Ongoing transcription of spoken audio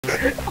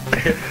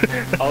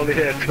Only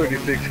had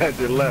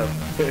 2,600 left.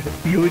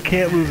 Yo, we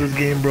can't lose this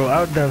game, bro.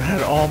 I've done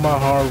had all my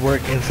hard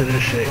work into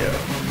this shit, yo.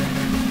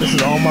 This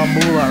is all my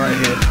moolah right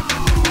here.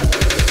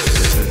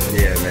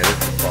 Yeah, man,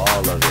 this is for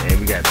all of it. And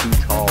we got 2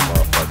 tall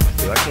motherfuckers,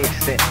 dude. I can't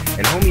stand.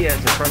 And homie ass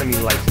in front of me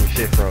like some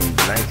shit from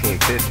the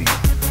 1950s.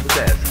 What's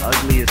that? It's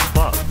ugly as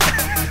fuck.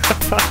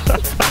 What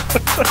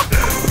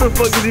the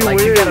fuck is he Like,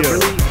 wearing, you gotta yo?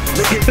 really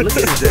look at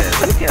his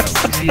ass. Look at him.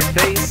 You see his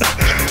face?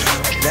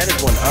 That is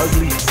one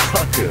ugly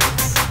fucker.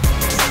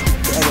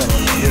 I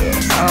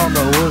don't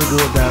know what's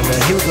good with that,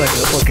 man. He was like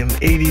a fucking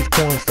 80s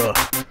porn star.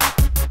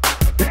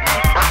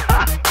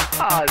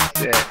 Oh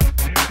shit. I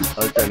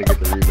was trying to get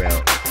the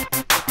rebound.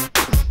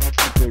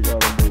 They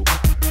gotta move.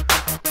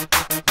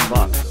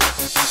 Fuck.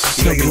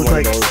 This nigga look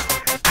like... Oh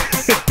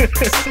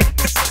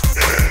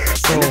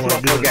Oh this my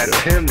motherfucker got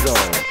goodness. Tim's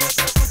on.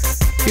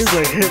 He was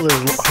like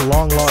Hitler's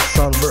long lost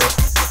son, bro.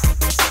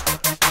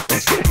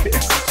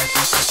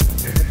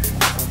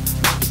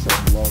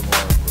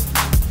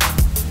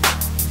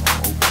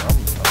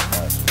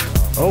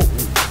 Oh.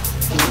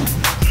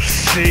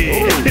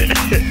 Shit.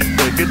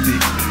 Good D.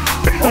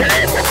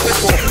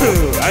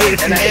 I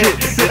didn't see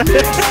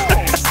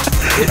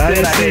shit. I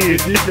didn't see it.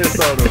 Defense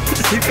on him.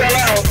 He fell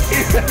out.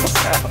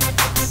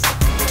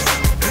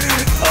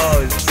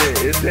 Oh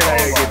shit. It said I had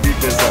to get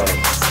defense on him.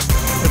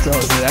 That's all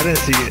good. I didn't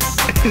see it.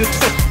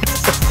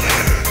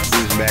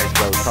 These Max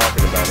bro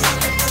talking about it.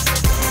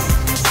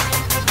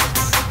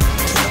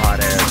 Some hot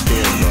ass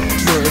Tim, bro.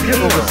 Bro, if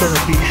you're over 7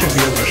 feet, you shouldn't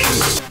be able to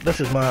shoot. That's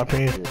just my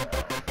opinion.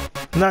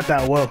 Not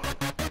that well.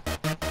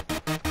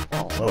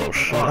 Oh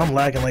shit, I'm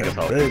lagging like a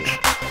bitch.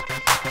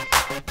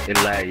 It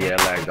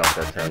lagged off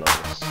that turnover.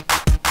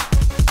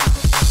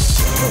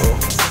 Uh-oh.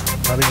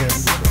 Not again.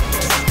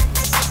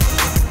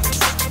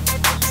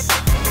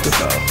 Good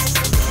foul.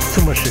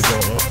 Too much shit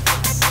going on.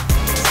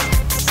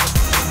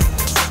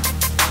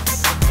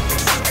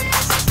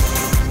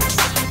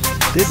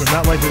 They do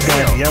not like this guy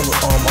in yellow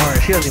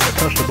orange. He hasn't even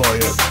touched the ball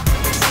yet.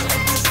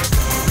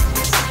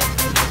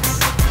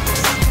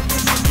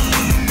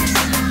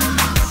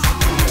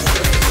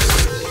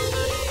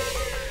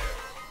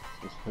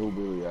 This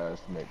hillbilly ass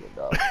nigga,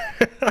 dog.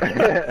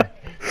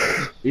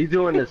 He's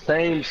doing the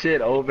same shit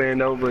over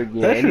and over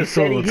again. That and he shit's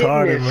so said he hitting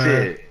retarded, this man.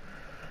 shit.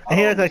 And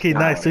he acts like he's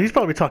nice, so he's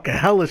probably talking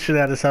hella shit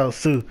at his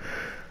house, too.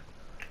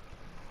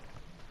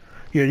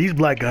 Yeah, these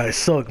black guys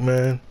suck,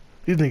 man.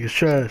 These niggas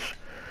trash.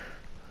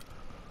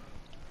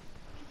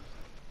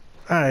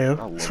 Alright,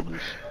 yo.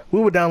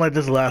 We were down like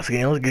this last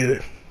game. Let's get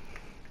it.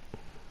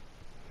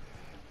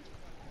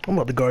 I'm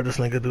about to guard this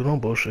nigga, dude. Don't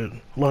bullshit.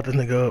 Lock this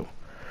nigga up.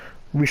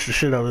 Reach the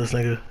shit out of this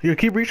nigga. Yeah,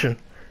 keep reaching.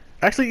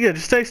 Actually, yeah,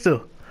 just stay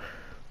still.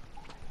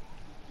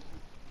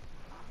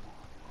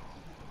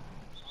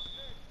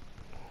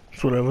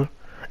 It's whatever.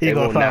 He ain't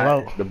gonna foul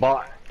out. The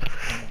ball.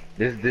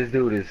 This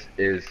dude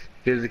is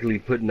physically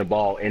putting the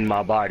ball in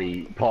my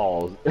body.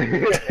 Pause.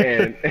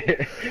 and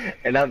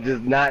I'm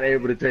just not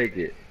able to take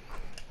it.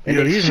 And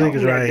Yo, these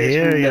niggas right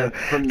here, yo.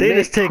 They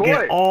just taking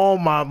all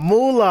my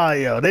moolah,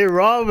 yo. They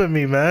robbing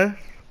me, man.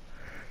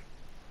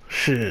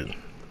 Shit.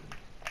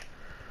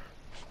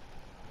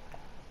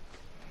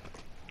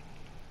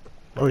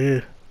 Oh,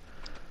 yeah.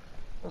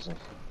 Listen.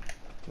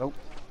 Nope.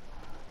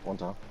 One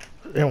time.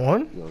 And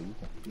one? Yo, you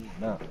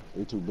nah,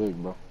 they too big,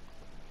 bro.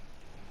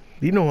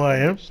 You know who I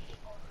am.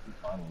 You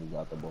finally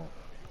got the ball.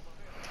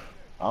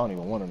 I don't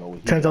even want to know what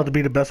he Turns got. out to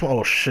be the best one.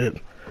 Oh,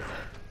 shit.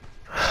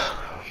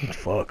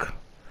 Fuck.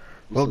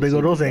 Well, there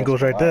go those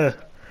angles right there.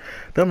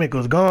 Them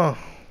angles gone.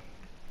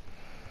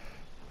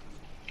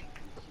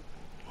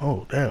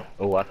 Oh, damn.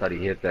 Oh, I thought he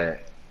hit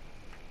that.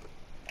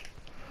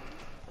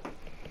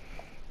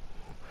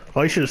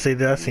 Oh, you should have saved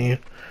that. I seen you.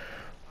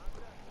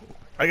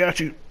 I got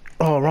you.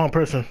 Oh, wrong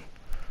person.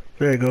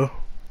 There you go.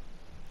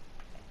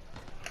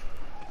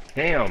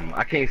 Damn,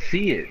 I can't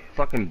see it.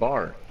 Fucking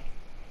bar.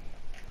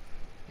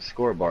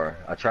 Score bar.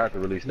 I tried to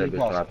release that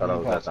bitch, and I thought I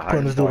was at the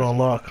Putting this highest dude bar. on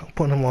lock. I'm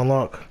putting him on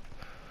lock.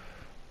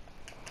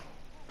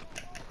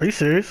 Are you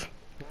serious?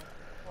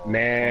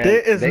 Man,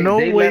 There is no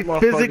they way let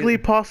physically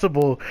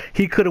possible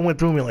he could have went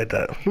through me like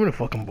that. Give me the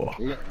fucking ball.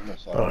 Yeah,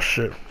 Oh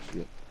shit.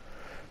 Yeah.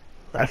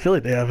 I feel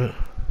like they haven't.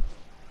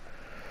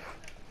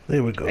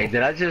 There we go. Hey,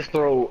 did I just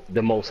throw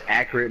the most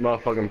accurate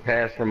motherfucking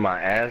pass from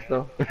my ass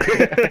though?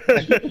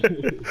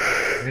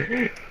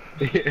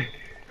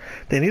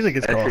 Then these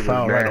niggas call a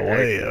foul right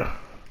away, yeah.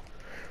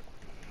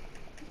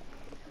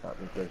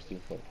 Got me thirsty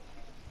as fuck.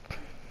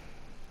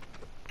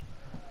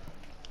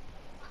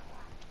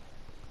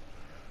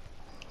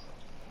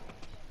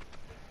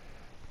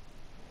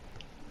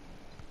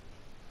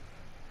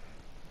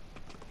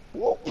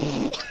 Whoa.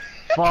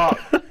 Fuck.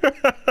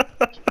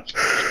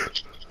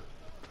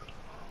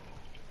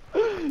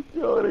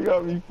 Yo, they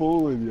got me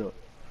fooling, yo.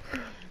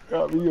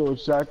 Got me on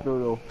Shackle,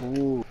 the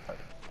fool.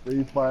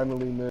 They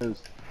finally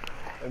missed.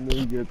 And then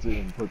he gets it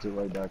and puts it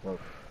right back up.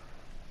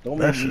 Don't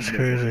That's make me just miss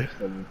crazy. a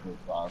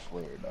 7-foot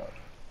player, dog.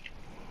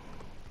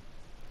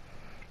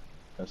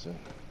 That's it.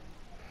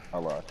 I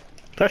lied.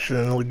 That shit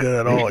didn't look good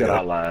at all, I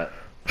yo. lied.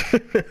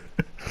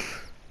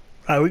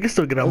 Alright, we can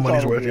still get our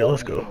money's worth here.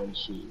 Let's go.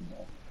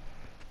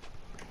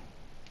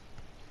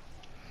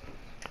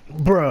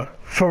 Bruh,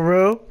 for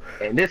real?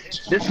 And this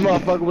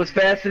motherfucker was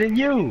faster than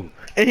you.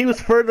 And he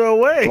was further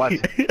away.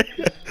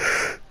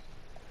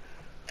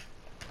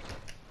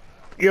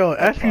 Yo,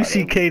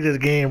 FUCK this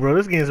game, bro.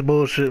 This game's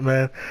bullshit,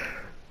 man.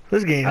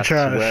 This game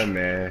trash. I swear,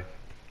 man.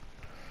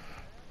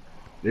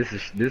 This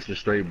is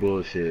straight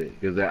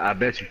bullshit. Cause I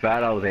bet you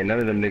 $5 ain't none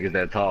of them niggas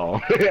that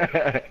tall.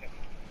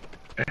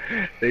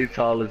 They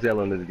tall as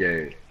hell in this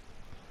game.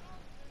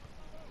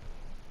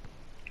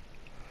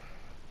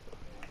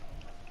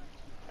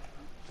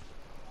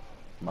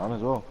 Might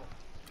as well.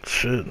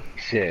 Shit.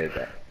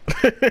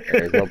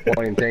 There's no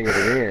point in taking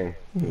it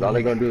in. All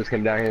they're gonna do is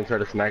come down here and try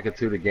to smack it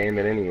to the game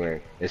it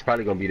anyway. It's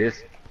probably gonna be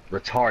this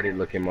retarded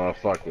looking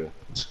motherfucker.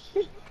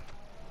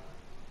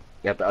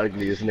 Got the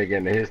ugliest nigga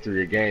in the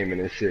history of gaming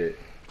and shit.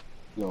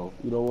 Yo,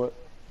 you know what?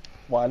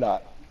 Why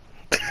not?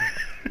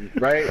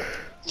 Right?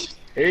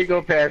 Here you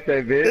go past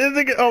that bitch. This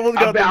nigga almost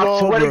got the ball, I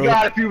swear bro. to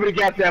God, if you would've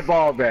got that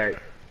ball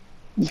back.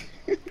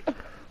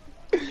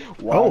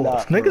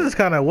 Niggas is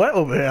kind of wet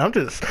over here. I'm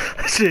just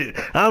saying,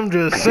 nah. I'm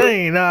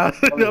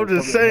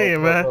just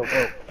saying, man.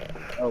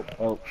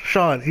 Help.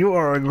 Sean, you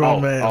are a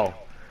grown man.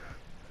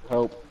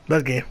 Help.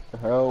 Let's game.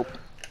 Help.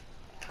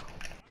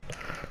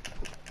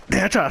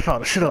 Damn, I try to foul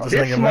the shit out this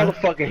nigga, man. This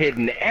motherfucker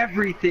hitting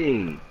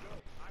everything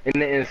in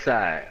the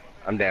inside.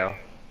 I'm down.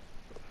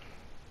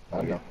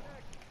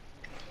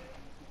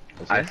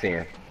 I see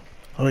him.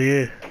 Oh,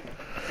 yeah.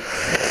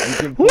 You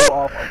can pull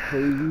off a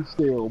crazy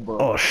steal, bro.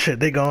 Oh, shit,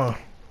 they gone.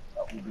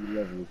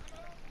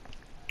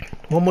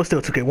 One more steal,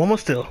 2K. One more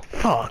steal.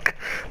 Fuck.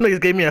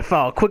 Niggas gave me a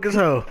foul quick as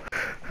hell.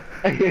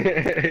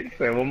 He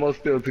said, one more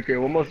steal, 2K.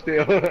 One more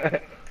steal.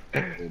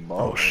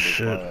 Oh,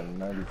 shit.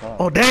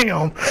 Oh,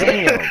 damn.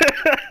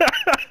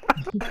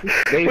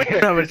 They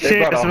have a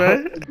chance,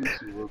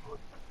 man.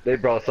 They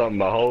brought something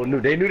a whole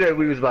new. They knew that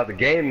we was about to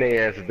game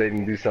their ass if they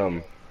didn't do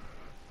something.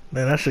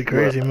 Man, that shit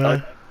crazy,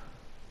 man.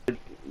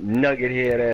 Nugget head ass.